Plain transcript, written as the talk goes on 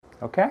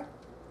Okay?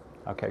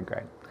 Okay,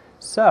 great.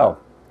 So,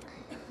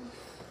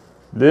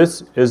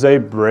 this is a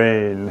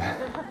brain.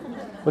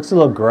 Looks a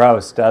little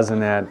gross,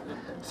 doesn't it?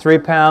 3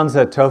 pounds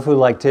of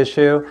tofu-like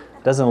tissue.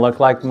 Doesn't look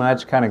like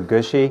much, kind of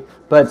gushy.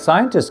 But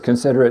scientists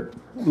consider it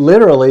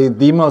literally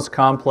the most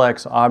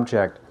complex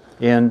object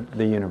in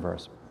the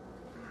universe.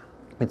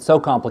 It's so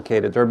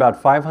complicated. There are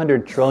about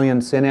 500 trillion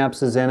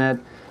synapses in it.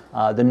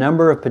 The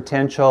number of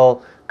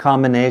potential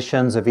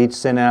combinations of each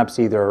synapse,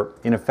 either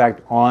in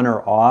effect on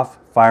or off,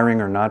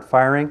 firing or not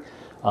firing,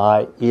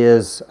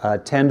 is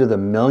 10 to the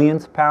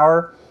millionth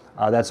power.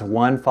 That's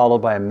 1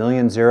 followed by a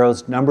million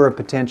zeros. Number of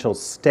potential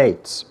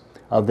states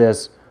of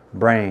this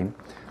brain.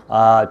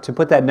 To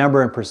put that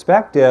number in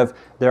perspective,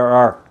 there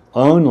are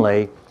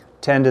only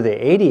 10 to the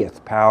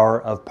 80th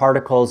power of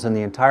particles in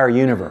the entire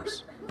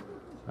universe.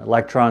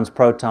 Electrons,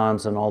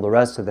 protons, and all the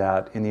rest of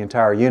that in the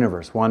entire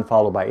universe. 1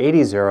 followed by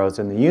 80 zeros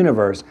in the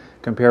universe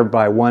compared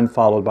by 1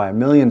 followed by a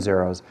million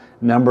zeros.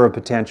 Number of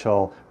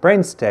potential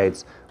brain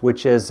states,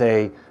 which is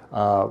a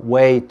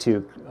way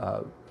to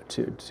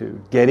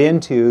get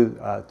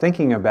into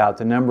thinking about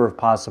the number of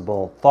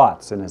possible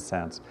thoughts, in a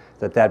sense,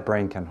 that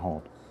brain can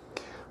hold.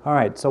 All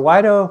right, so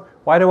why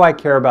do I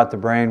care about the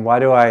brain? Why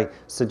do I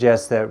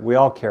suggest that we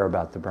all care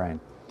about the brain?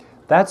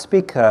 That's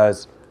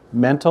because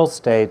mental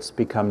states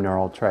become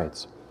neural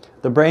traits.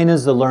 The brain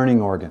is the learning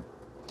organ.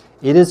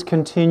 It is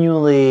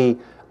continually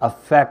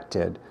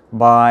affected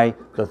by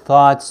the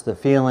thoughts, the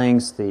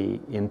feelings,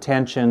 the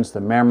intentions, the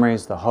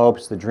memories, the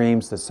hopes, the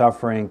dreams, the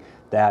suffering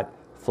that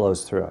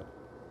flows through it.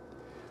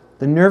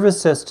 The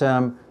nervous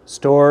system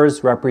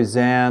stores,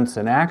 represents,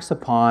 and acts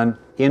upon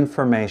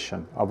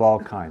information of all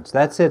kinds.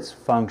 That's its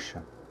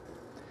function.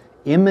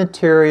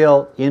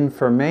 Immaterial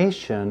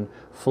information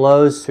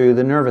flows through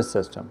the nervous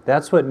system.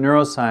 That's what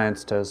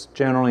neuroscientists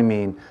generally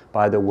mean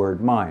by the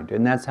word mind,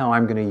 and that's how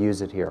I'm going to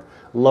use it here.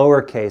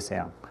 Lowercase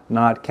m,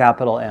 not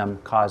capital M,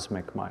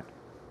 cosmic mind.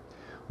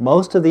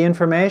 Most of the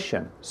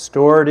information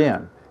stored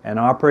in and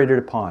operated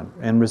upon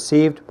and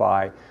received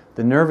by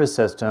the nervous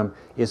system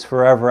is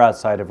forever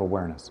outside of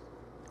awareness.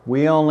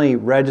 We only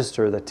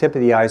register the tip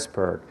of the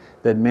iceberg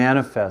that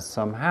manifests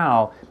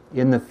somehow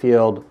in the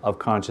field of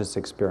conscious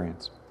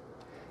experience.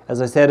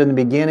 As I said in the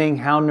beginning,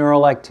 how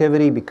neural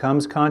activity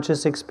becomes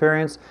conscious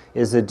experience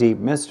is a deep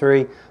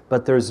mystery,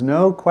 but there's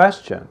no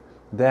question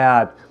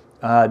that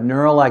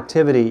neural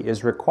activity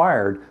is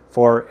required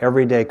for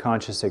everyday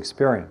conscious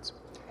experience.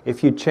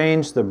 If you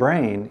change the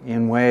brain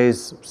in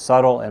ways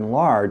subtle and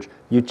large,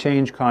 you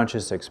change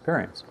conscious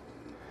experience.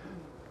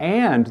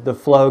 And the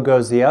flow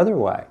goes the other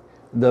way.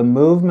 The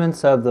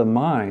movements of the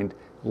mind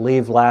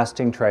leave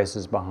lasting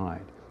traces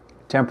behind,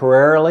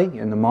 temporarily,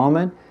 in the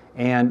moment,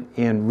 and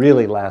in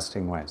really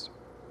lasting ways.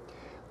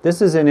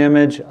 This is an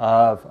image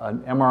of an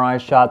MRI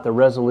shot. The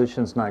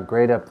resolution's not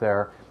great up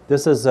there.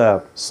 This is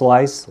a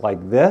slice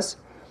like this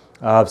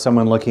of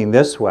someone looking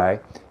this way.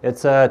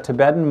 It's a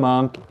Tibetan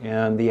monk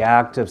in the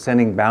act of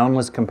sending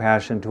boundless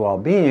compassion to all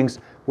beings,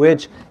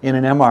 which in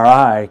an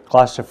MRI,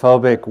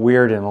 claustrophobic,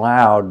 weird and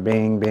loud,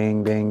 bing,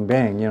 bing, bing,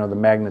 bing, you know, the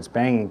magnets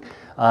banging,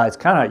 it's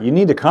kind of, you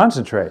need to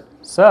concentrate.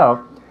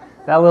 So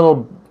that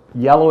little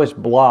yellowish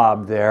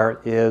blob there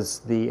is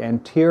the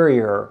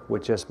anterior,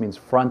 which just means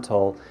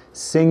frontal,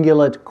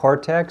 cingulate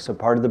cortex, a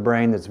part of the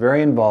brain that's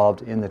very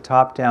involved in the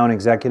top-down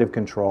executive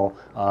control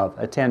of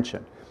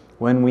attention.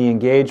 When we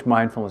engage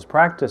mindfulness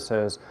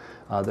practices,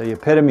 the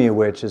epitome of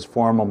which is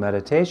formal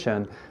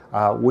meditation,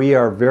 we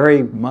are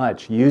very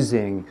much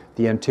using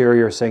the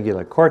anterior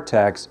cingulate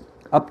cortex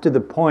up to the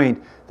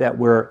point that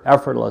we're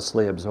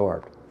effortlessly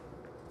absorbed.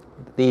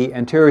 The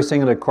anterior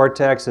cingulate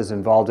cortex is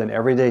involved in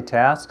everyday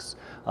tasks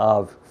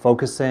of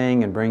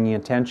focusing and bringing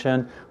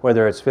attention,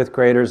 whether it's fifth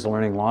graders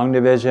learning long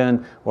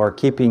division or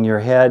keeping your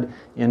head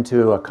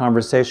into a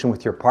conversation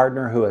with your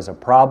partner who has a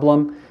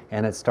problem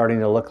and it's starting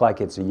to look like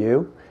it's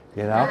you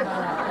know?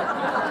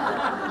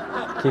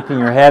 Keeping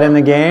your head in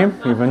the game,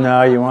 even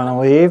though you want to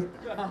leave,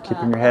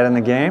 keeping your head in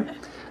the game.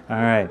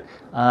 All right,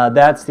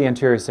 that's the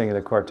anterior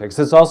cingulate cortex.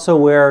 It's also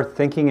where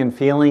thinking and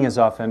feeling is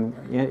often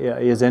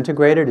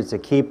integrated. It's a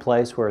key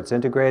place where it's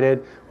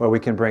integrated, where we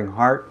can bring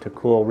heart to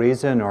cool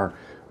reason or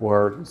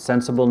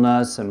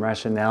sensibleness and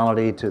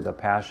rationality to the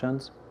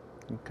passions.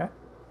 Okay.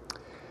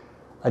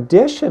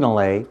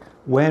 Additionally,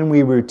 when we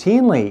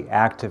routinely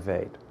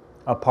activate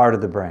a part of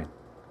the brain,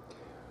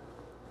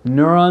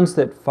 neurons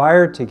that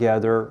fire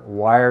together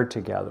wire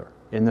together,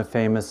 in the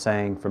famous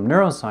saying from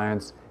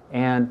neuroscience,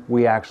 and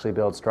we actually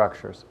build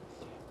structures.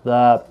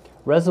 The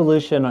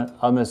resolution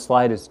on this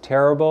slide is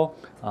terrible.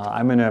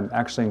 I'm going to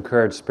actually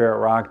encourage Spirit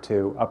Rock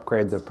to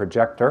upgrade the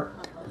projector.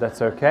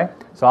 That's okay.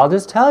 So I'll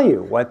just tell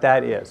you what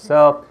that is.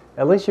 So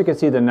at least you can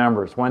see the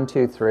numbers, 1,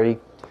 2, 3.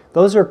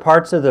 Those are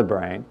parts of the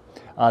brain.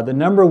 The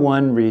number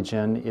one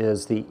region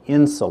is the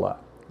insula.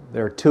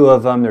 There are 2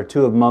 of them. There are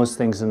 2 of most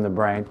things in the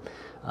brain,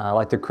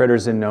 like the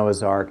critters in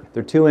Noah's Ark.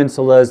 There are 2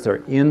 insulas.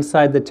 They're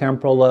inside the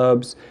temporal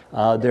lobes.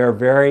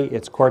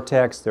 It's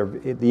cortex.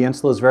 The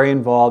insula is very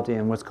involved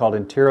in what's called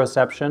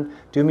interoception.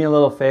 Do me a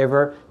little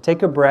favor.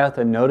 Take a breath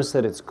and notice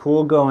that it's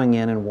cool going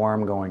in and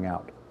warm going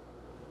out.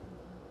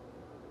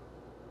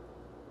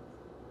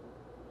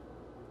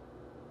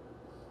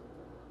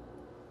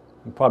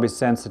 You probably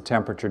sensed the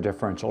temperature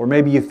differential. Or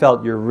maybe you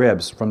felt your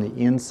ribs from the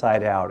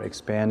inside out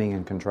expanding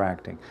and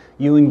contracting.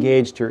 You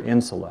engaged your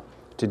insula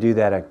to do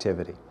that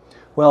activity.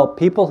 Well,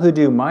 people who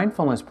do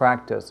mindfulness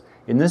practice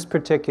in this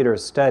particular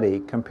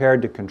study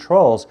compared to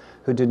controls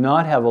who did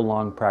not have a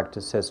long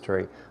practice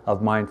history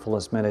of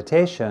mindfulness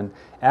meditation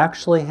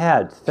actually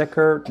had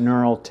thicker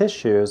neural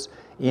tissues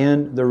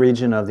in the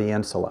region of the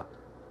insula.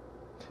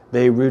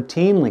 They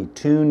routinely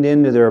tuned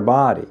into their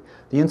body.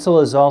 The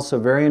insula is also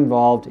very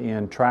involved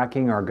in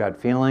tracking our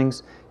gut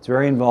feelings. It's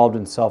very involved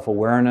in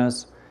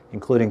self-awareness,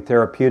 including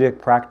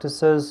therapeutic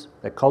practices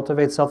that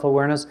cultivate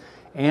self-awareness.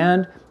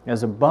 And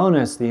as a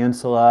bonus, the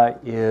insula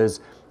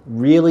is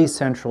really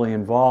centrally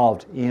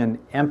involved in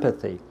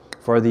empathy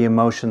for the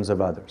emotions of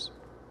others.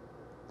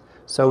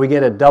 So we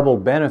get a double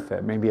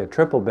benefit, maybe a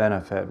triple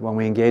benefit, when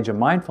we engage a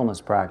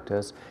mindfulness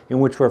practice in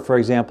which we're, for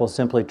example,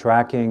 simply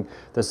tracking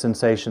the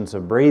sensations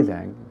of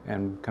breathing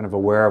and kind of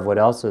aware of what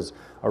else is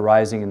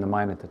arising in the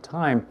mind at the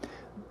time.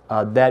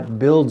 That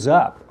builds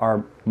up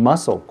our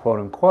muscle, quote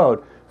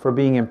unquote, for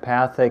being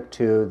empathic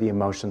to the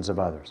emotions of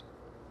others.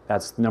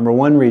 That's the number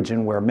one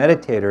region where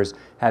meditators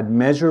had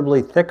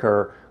measurably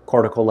thicker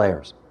cortical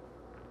layers.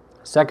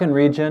 Second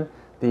region,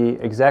 the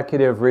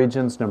executive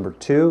regions, number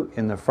 2,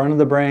 in the front of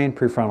the brain,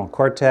 prefrontal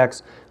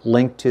cortex,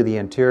 linked to the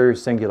anterior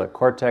cingulate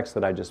cortex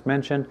that I just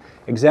mentioned.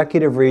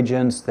 Executive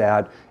regions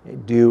that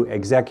do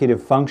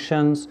executive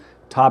functions,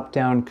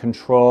 top-down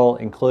control,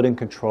 including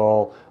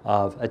control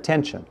of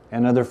attention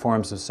and other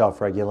forms of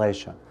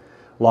self-regulation.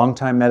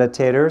 Longtime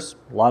meditators,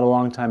 a lot of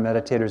longtime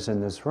meditators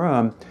in this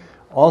room,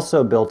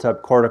 also built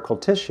up cortical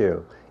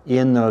tissue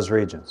in those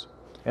regions.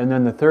 And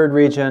then the third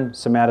region,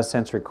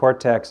 somatosensory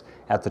cortex,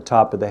 at the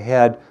top of the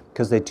head,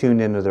 because they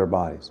tuned into their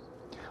bodies.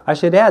 I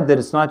should add that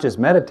it's not just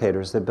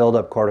meditators that build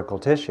up cortical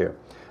tissue.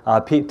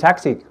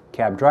 Taxi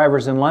cab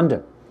drivers in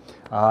London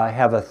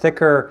have a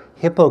thicker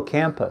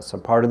hippocampus, a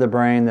part of the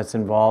brain that's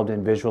involved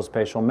in visual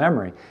spatial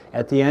memory,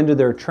 at the end of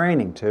their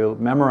training to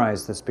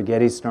memorize the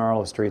spaghetti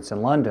snarl of streets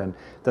in London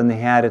than they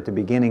had at the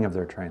beginning of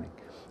their training.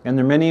 And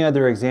there are many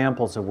other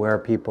examples of where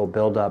people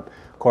build up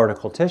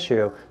cortical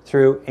tissue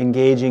through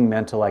engaging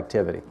mental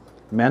activity.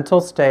 Mental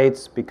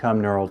states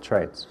become neural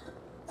traits,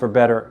 for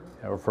better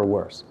or for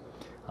worse.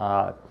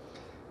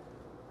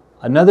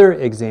 Another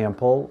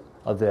example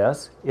of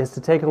this is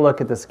to take a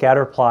look at the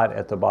scatter plot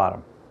at the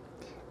bottom.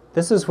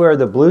 This is where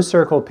the blue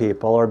circle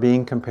people are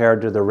being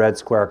compared to the red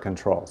square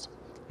controls.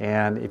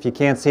 And if you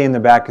can't see in the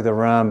back of the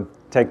room,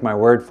 take my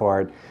word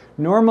for it.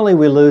 Normally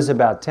we lose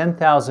about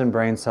 10,000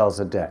 brain cells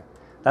a day.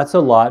 That's a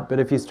lot, but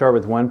if you start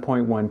with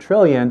 1.1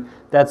 trillion,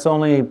 that's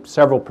only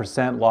several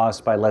percent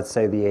lost by, let's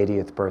say, the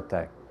 80th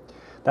birthday.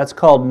 That's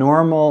called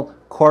normal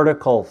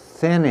cortical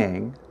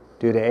thinning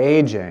due to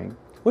aging,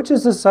 which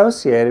is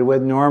associated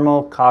with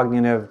normal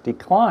cognitive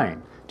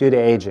decline due to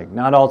aging.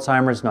 Not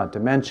Alzheimer's, not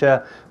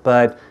dementia,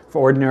 but for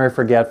ordinary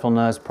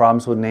forgetfulness,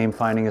 problems with name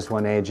finding as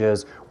one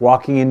ages,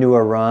 walking into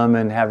a room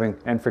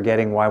and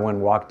forgetting why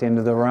one walked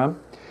into the room,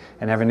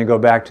 and having to go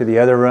back to the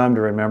other room to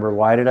remember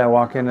why did I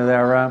walk into that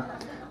room.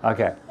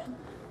 Okay.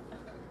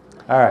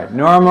 All right,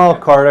 normal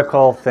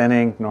cortical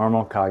thinning,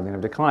 normal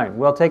cognitive decline.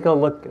 Well, take a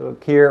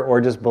look here,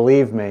 or just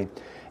believe me.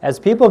 As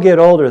people get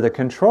older, the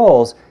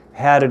controls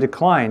had a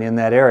decline in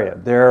that area.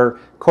 Their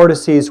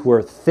cortices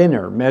were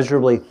thinner,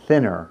 measurably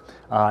thinner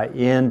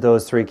in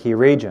those three key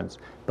regions.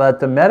 But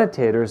the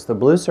meditators, the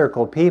blue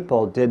circle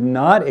people, did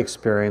not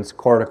experience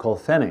cortical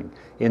thinning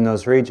in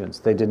those regions.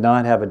 They did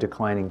not have a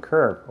declining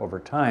curve over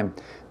time.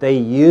 They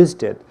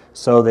used it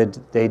so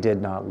that they did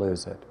not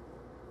lose it.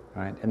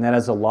 Right? And that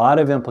has a lot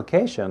of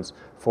implications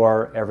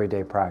for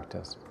everyday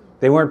practice.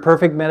 They weren't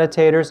perfect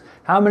meditators.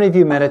 How many of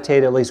you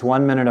meditate at least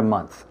 1 minute a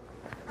month?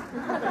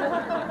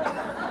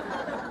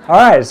 All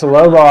right, it's a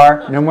low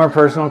bar. No more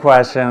personal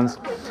questions.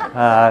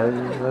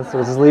 Let's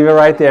just leave it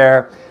right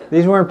there.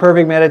 These weren't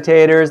perfect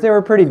meditators. They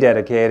were pretty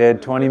dedicated,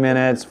 20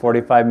 minutes,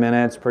 45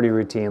 minutes, pretty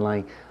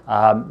routinely.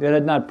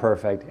 Not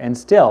perfect. And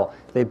still,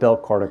 they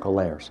built cortical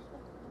layers.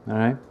 All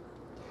right?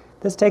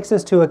 This takes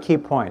us to a key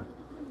point.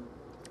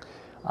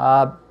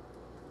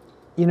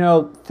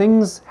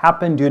 Things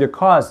happen due to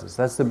causes.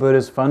 That's the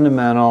Buddha's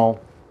fundamental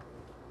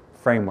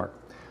framework.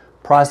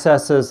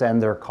 Processes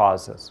and their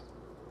causes.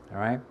 All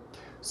right?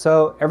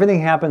 So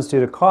everything happens due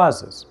to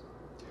causes.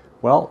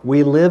 Well,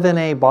 we live in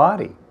a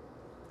body.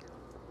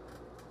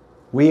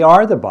 We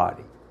are the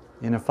body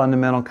in a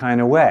fundamental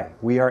kind of way.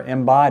 We are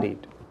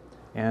embodied,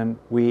 and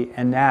we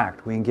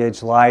enact, we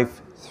engage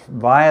life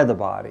via the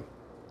body.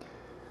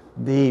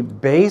 The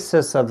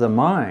basis of the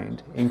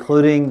mind,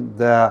 including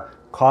the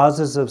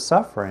causes of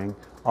suffering,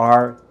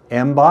 are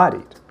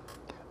embodied.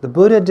 The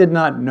Buddha did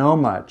not know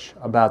much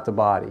about the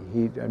body,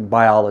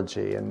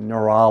 biology and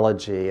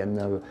neurology and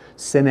the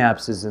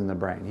synapses in the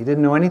brain. He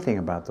didn't know anything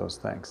about those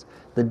things.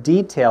 The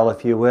detail,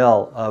 if you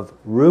will, of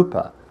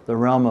rupa, the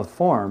realm of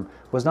form,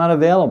 was not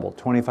available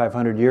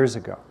 2,500 years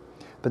ago.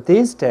 But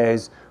these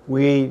days,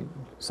 we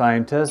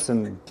scientists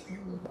and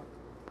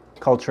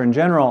culture in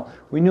general,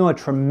 we knew a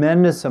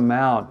tremendous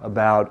amount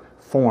about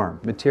form,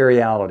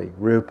 materiality,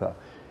 rupa.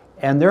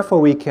 And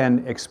therefore we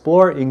can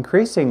explore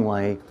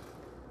increasingly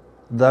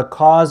the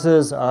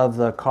causes of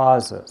the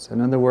causes.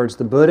 In other words,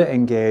 the Buddha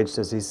engaged,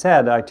 as he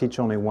said, I teach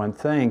only one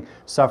thing,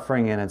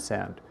 suffering and its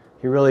end.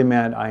 He really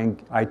meant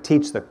I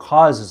teach the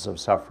causes of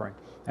suffering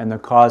and the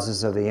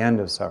causes of the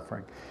end of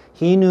suffering.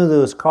 He knew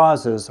those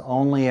causes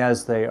only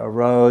as they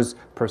arose,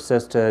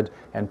 persisted,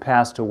 and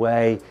passed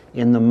away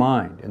in the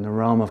mind, in the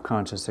realm of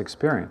conscious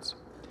experience.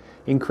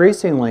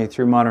 Increasingly,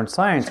 through modern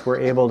science, we're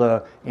able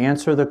to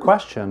answer the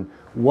question,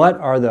 what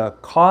are the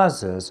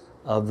causes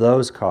of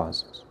those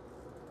causes?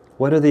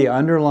 What are the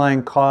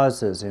underlying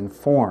causes in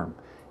form,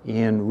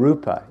 in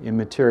rupa, in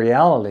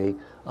materiality,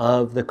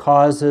 of the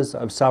causes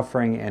of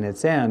suffering and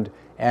its end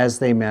as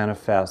they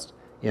manifest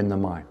in the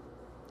mind?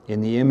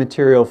 In the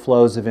immaterial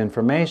flows of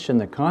information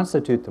that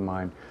constitute the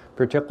mind,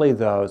 particularly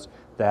those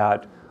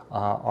that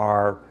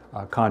are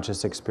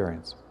conscious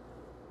experience.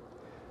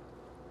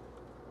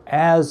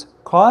 As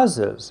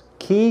causes,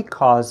 key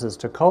causes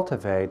to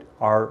cultivate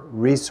are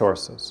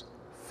resources,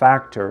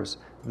 factors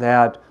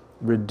that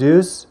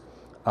reduce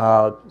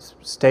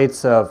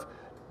states of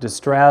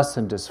distress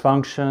and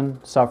dysfunction,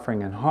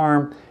 suffering and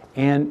harm,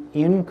 and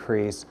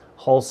increase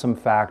wholesome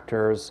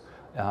factors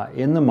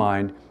in the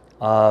mind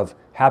of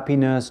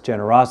happiness,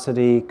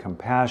 generosity,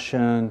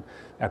 compassion,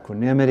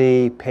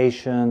 equanimity,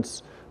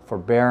 patience,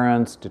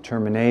 forbearance,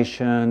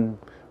 determination,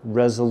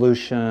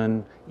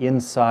 resolution,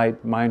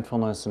 insight,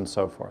 mindfulness, and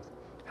so forth.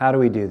 How do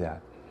we do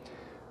that?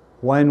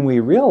 When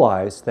we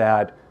realize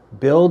that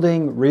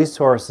building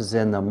resources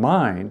in the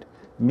mind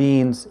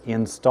means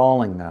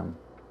installing them,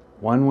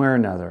 one way or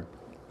another,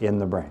 in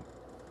the brain.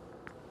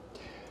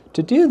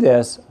 To do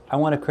this, I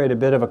want to create a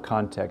bit of a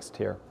context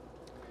here,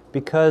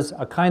 because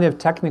a kind of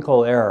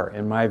technical error,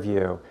 in my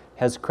view,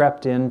 has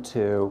crept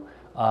into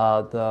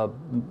the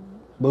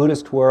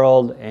Buddhist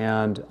world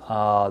and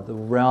the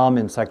realm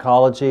in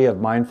psychology of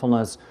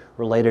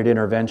mindfulness-related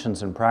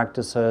interventions and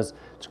practices.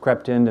 It's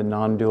crept into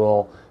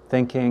non-dual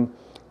thinking.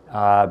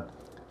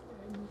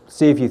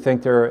 See if you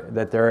think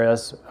that there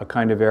is a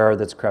kind of error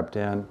that's crept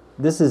in.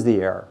 This is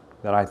the error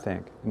that I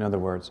think, in other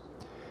words.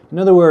 In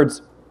other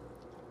words,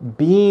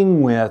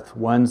 being with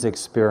one's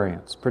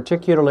experience,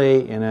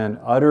 particularly in an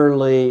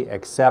utterly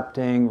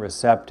accepting,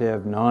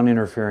 receptive,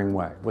 non-interfering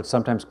way, what's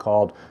sometimes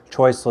called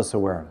choiceless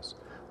awareness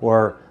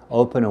or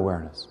open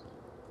awareness.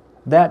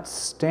 That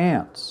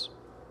stance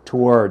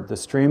toward the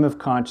stream of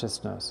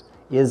consciousness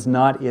is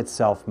not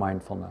itself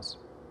mindfulness.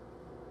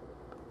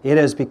 It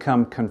has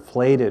become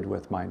conflated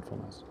with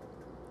mindfulness.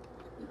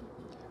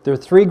 There are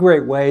three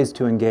great ways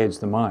to engage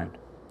the mind.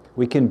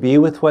 We can be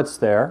with what's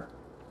there,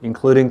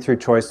 including through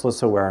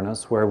choiceless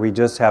awareness, where we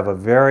just have a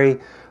very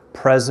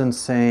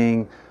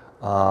presencing,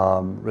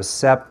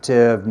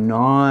 receptive,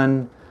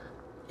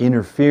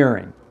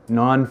 non-interfering,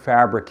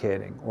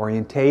 non-fabricating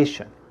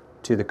orientation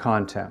to the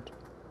content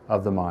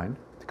of the mind,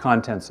 the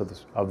contents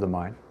of the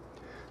mind.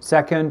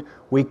 Second,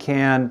 we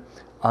can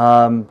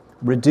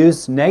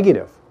reduce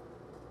negative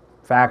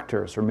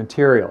factors or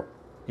material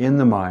in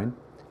the mind.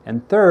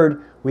 And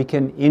third, we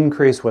can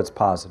increase what's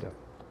positive.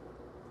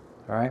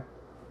 All right?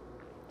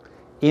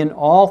 In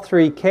all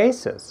three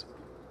cases,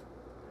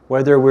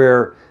 whether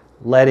we're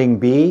letting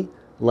be,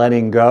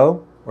 letting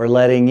go, or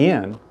letting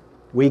in,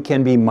 we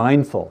can be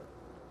mindful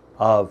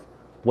of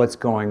what's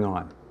going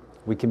on.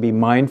 We can be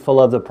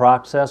mindful of the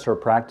process or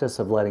practice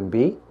of letting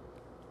be,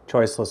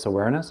 choiceless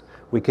awareness.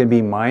 We can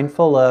be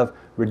mindful of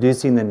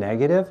reducing the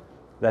negative.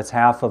 That's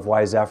half of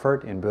wise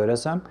effort in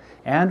Buddhism.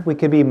 And we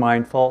can be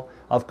mindful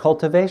of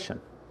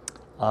cultivation,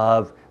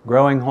 of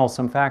growing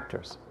wholesome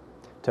factors.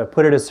 To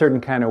put it a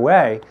certain kind of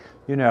way,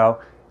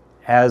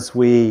 as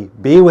we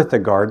be with the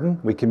garden,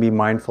 we can be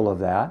mindful of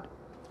that.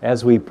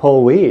 As we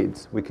pull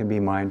weeds, we can be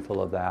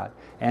mindful of that.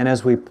 And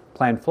as we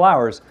plant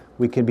flowers,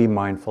 we can be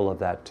mindful of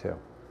that too.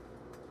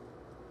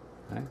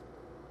 Right?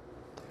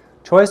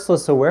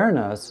 Choiceless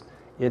awareness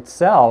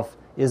itself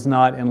is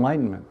not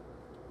enlightenment.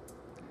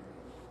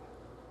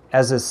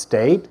 As a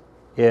state,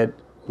 it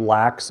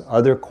lacks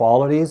other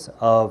qualities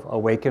of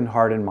awakened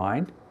heart and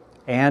mind.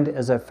 And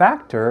as a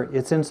factor,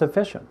 it's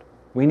insufficient.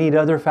 We need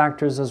other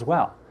factors as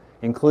well,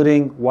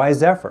 including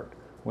wise effort,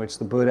 which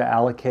the Buddha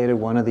allocated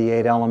one of the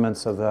 8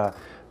 elements of the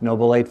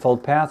Noble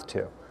Eightfold Path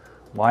to.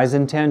 Wise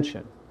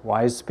intention,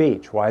 wise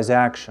speech, wise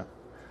action,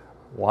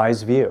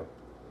 wise view,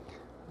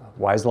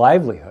 wise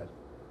livelihood,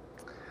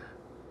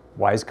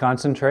 wise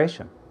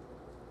concentration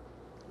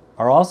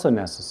are also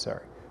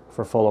necessary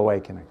for full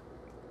awakening.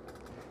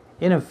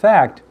 In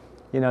effect,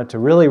 to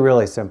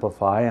really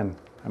simplify, and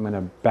I'm going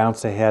to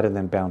bounce ahead and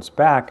then bounce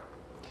back,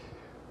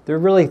 there are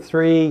really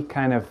 3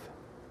 kind of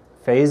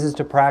phases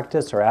to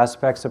practice or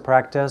aspects of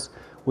practice.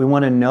 We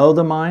want to know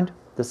the mind.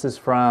 This is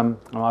from,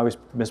 I always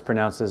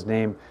mispronounce his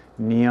name,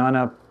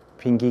 Jnana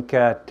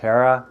Pingika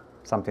Tera,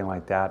 something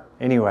like that.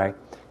 Anyway,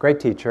 great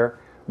teacher.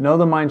 Know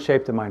the mind,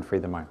 shape the mind, free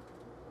the mind.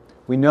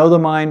 We know the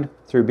mind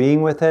through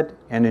being with it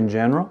and in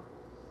general.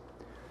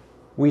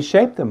 We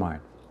shape the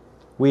mind.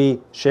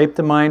 We shape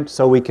the mind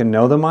so we can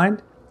know the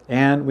mind,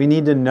 and we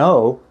need to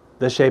know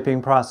the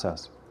shaping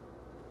process.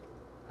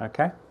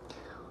 Okay?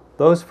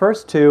 those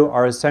first two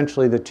are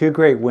essentially the two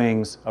great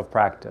wings of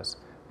practice,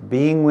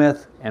 being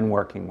with and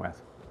working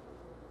with.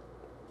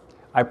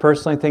 I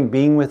personally think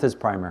being with is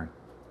primary,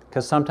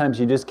 because sometimes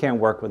you just can't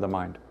work with the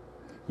mind.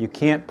 You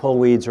can't pull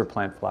weeds or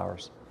plant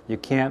flowers. You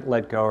can't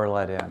let go or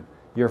let in.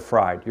 You're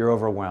fried, you're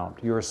overwhelmed,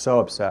 you're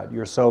so upset,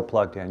 you're so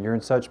plugged in, you're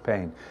in such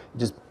pain.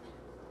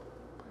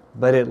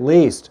 But at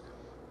least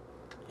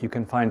you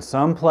can find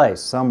some place,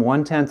 some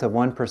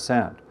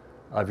 0.1%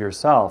 of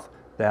yourself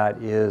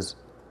that is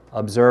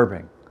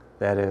observing,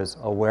 that is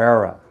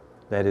aware of,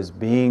 that is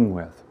being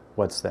with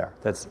what's there,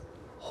 that's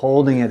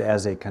holding it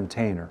as a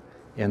container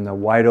in the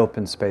wide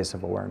open space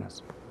of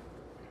awareness.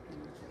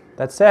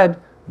 That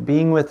said,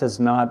 being with is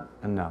not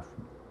enough.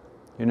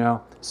 You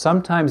know,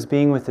 sometimes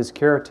being with is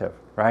curative,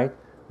 right?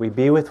 We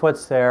be with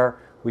what's there,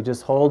 we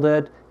just hold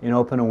it in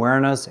open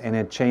awareness, and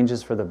it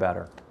changes for the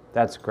better.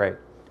 That's great.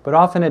 But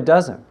often it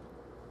doesn't.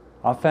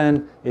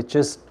 Often it's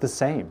just the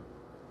same,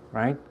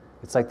 right?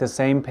 It's like the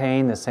same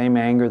pain, the same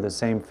anger, the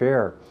same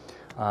fear,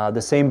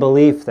 the same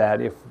belief that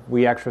if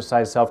we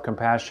exercise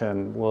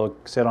self-compassion, we'll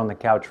sit on the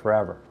couch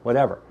forever,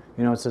 whatever.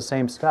 You know, it's the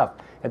same stuff.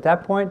 At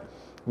that point,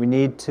 we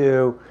need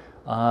to,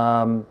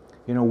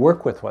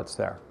 work with what's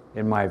there,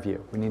 in my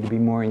view. We need to be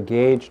more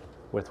engaged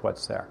with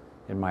what's there,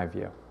 in my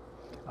view.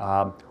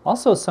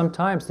 Also,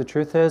 sometimes the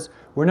truth is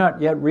we're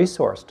not yet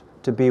resourced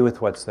to be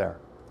with what's there.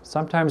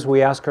 Sometimes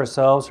we ask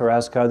ourselves or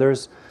ask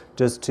others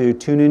just to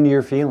tune into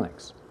your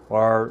feelings,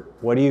 or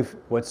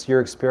what's your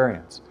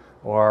experience,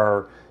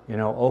 or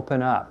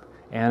open up.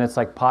 And it's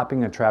like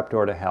popping a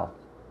trapdoor to hell.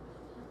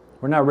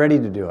 We're not ready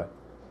to do it.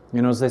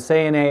 As they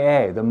say in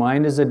AA, the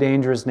mind is a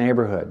dangerous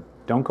neighborhood.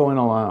 Don't go in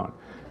alone.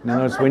 In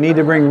other words, we need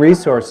to bring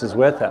resources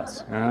with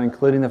us,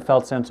 including the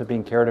felt sense of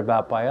being cared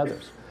about by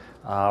others,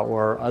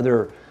 or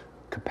other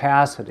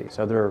capacities,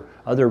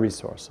 other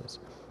resources.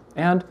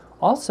 And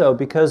also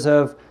because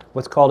of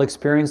what's called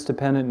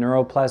experience-dependent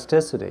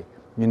neuroplasticity,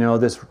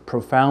 this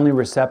profoundly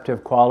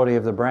receptive quality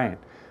of the brain.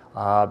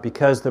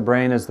 Because the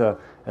brain is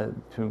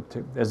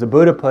as the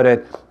Buddha put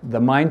it, the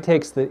mind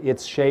takes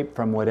its shape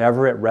from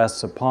whatever it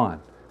rests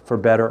upon, for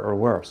better or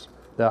worse.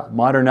 The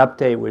modern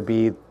update would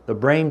be the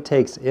brain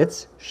takes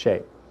its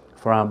shape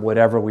from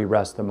whatever we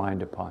rest the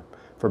mind upon,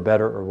 for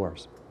better or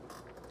worse.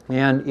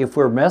 And if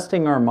we're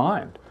resting our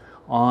mind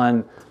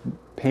on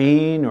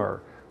pain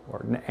or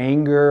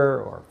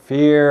anger or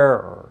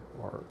fear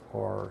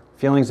or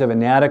feelings of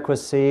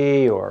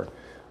inadequacy or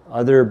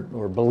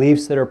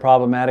beliefs that are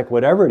problematic,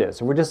 whatever it is,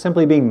 and we're just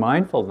simply being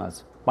mindful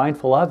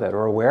of it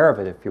or aware of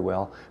it, if you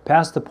will,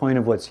 past the point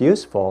of what's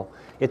useful,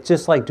 it's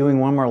just like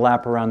doing one more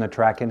lap around the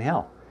track in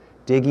hell,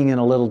 digging in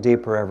a little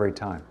deeper every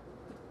time.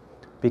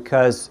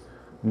 Because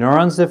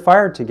neurons that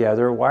fire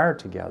together wire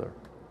together.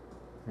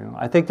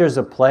 I think there's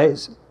a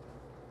place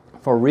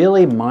for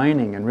really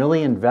mining and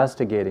really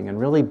investigating and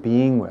really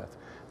being with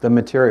the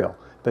material.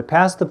 But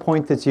past the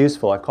point that's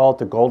useful, I call it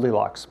the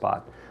Goldilocks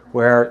spot,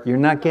 where you're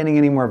not getting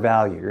any more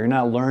value, you're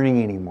not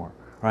learning anymore,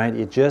 right?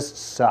 It just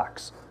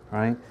sucks,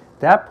 right? At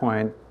that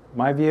point,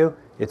 my view,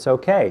 it's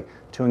okay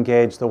to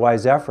engage the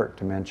wise effort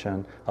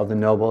dimension of the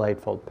Noble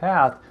Eightfold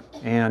Path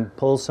and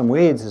pull some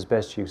weeds as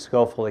best you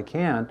skillfully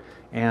can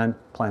and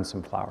plant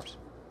some flowers.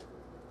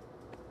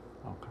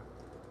 Okay.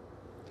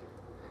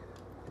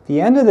 At the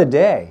end of the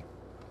day,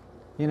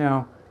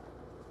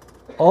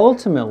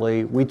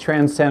 ultimately we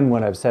transcend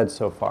what I've said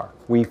so far.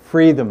 We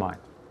free the mind.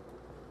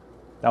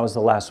 That was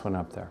the last one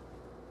up there.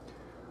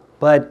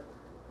 But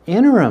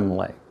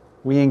interimly,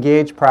 we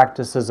engage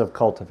practices of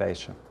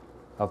cultivation,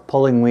 of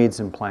pulling weeds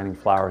and planting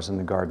flowers in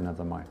the garden of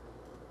the mind.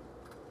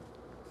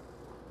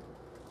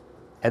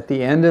 At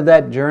the end of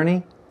that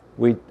journey,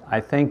 we, I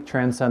think,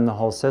 transcend the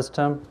whole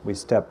system. We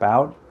step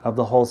out of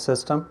the whole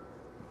system.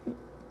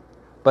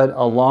 But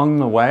along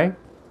the way,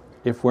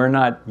 if we're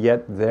not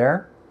yet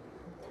there,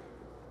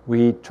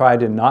 we try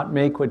to not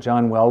make what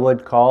John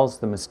Welwood calls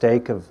the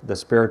mistake of the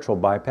spiritual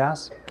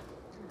bypass.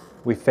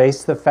 We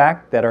face the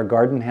fact that our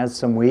garden has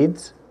some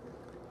weeds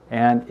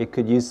and it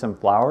could use some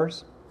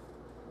flowers.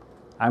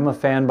 I'm a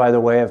fan, by the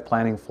way, of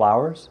planting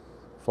flowers.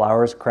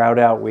 Flowers crowd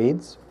out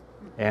weeds,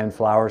 and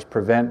flowers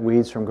prevent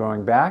weeds from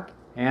growing back.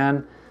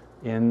 And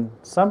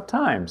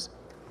sometimes,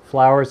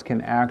 flowers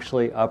can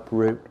actually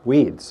uproot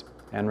weeds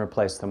and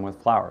replace them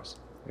with flowers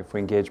if we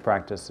engage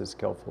practices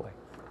skillfully.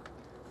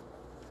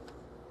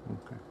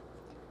 Okay.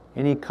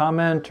 Any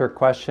comment or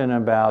question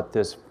about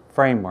this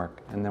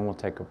framework, and then we'll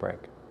take a break.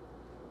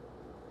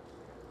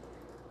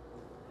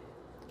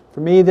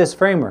 For me, this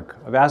framework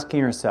of asking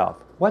yourself,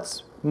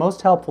 what's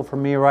most helpful for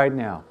me right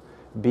now?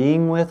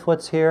 Being with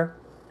what's here,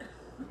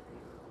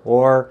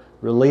 or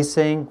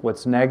releasing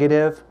what's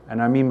negative,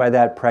 and I mean by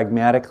that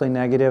pragmatically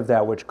negative,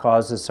 that which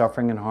causes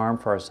suffering and harm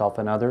for ourselves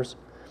and others.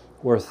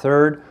 Or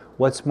third,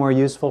 what's more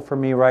useful for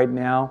me right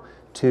now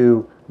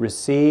to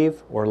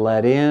receive or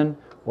let in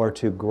or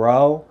to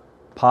grow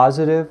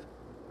positive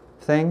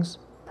things,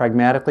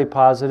 pragmatically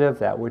positive,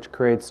 that which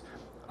creates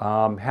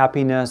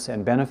happiness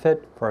and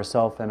benefit for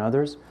ourselves and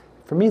others.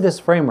 For me, this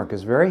framework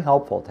is very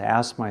helpful to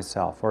ask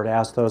myself or to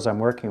ask those I'm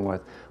working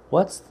with,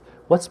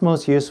 what's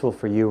most useful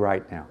for you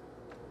right now?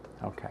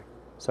 Okay.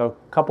 So a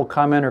couple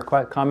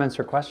comments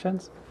or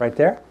questions right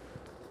there? I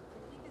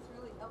think it's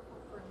really helpful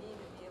for me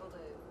to be able to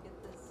get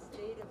this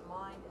state of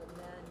mind and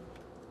then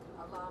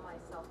allow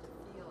myself to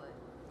feel it.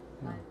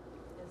 And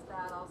is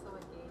that also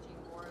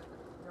engaging more of the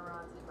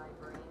neurons in my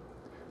brain?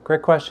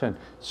 Great question.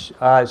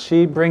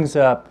 She brings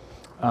up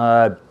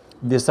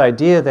this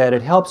idea that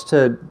it helps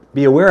to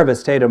be aware of a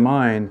state of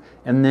mind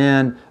and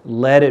then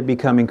let it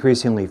become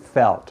increasingly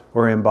felt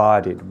or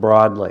embodied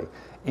broadly.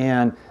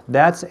 And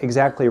that's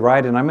exactly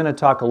right, and I'm going to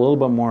talk a little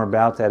bit more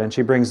about that. And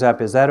she brings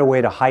up, is that a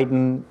way to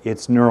heighten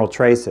its neural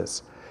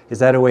traces? Is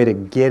that a way to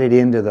get it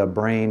into the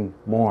brain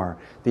more?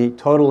 The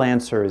total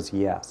answer is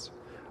yes.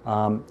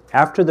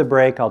 After the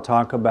break, I'll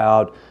talk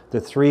about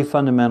the 3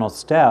 fundamental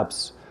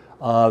steps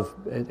of,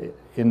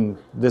 in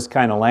this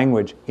kind of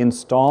language,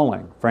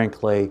 installing,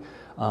 frankly,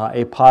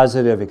 a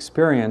positive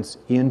experience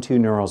into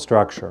neural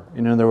structure.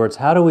 In other words,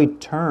 how do we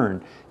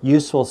turn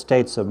useful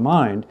states of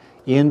mind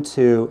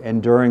into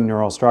enduring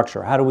neural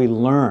structure? How do we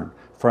learn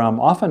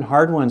from often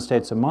hard-won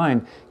states of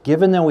mind,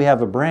 given that we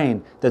have a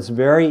brain that's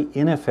very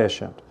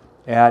inefficient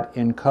at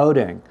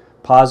encoding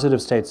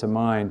positive states of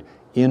mind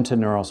into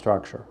neural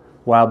structure,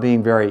 while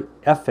being very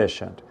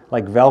efficient,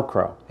 like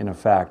Velcro, in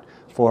effect,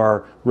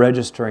 for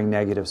registering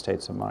negative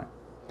states of mind.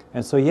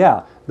 And so,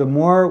 yeah, the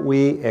more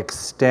we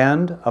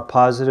extend a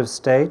positive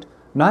state,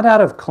 not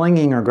out of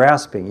clinging or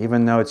grasping,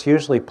 even though it's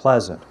usually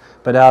pleasant,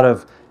 but out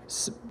of,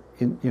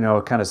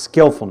 kind of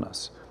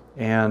skillfulness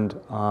and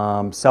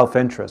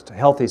self-interest,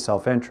 healthy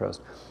self-interest,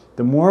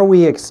 the more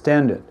we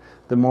extend it,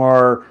 the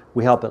more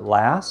we help it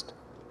last,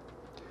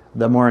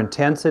 the more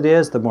intense it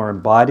is, the more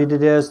embodied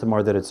it is, the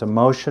more that it's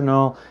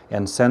emotional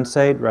and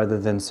sensate rather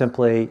than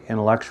simply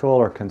intellectual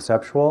or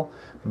conceptual,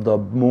 the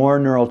more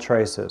neural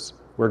traces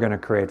we're going to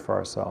create for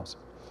ourselves.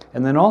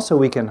 And then also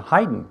we can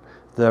heighten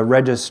the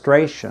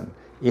registration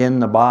in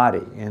the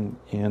body, in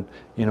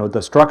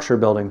the structure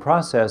building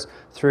process,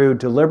 through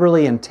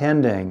deliberately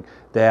intending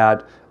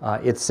that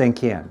it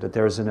sink in, that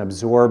there's an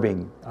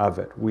absorbing of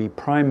it. We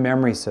prime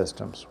memory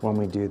systems when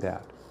we do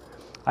that.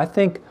 I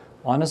think,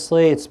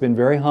 honestly, it's been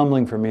very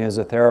humbling for me as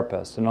a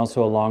therapist and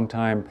also a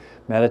long-time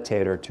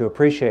meditator to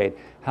appreciate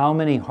how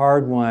many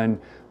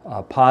hard-won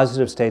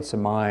positive states of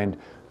mind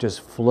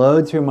just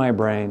flowed through my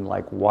brain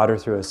like water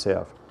through a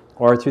sieve,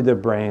 or through the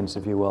brains,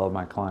 if you will, of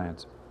my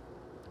clients.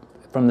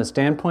 From the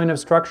standpoint of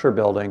structure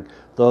building,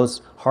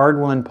 those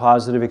hard-won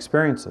positive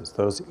experiences,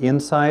 those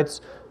insights,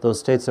 those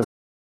states of...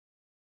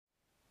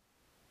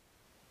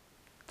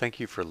 Thank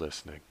you for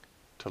listening.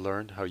 To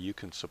learn how you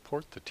can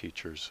support the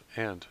teachers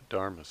and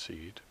Dharma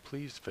Seed,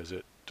 please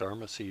visit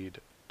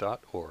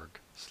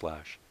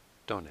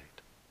dharmaseed.org/donate.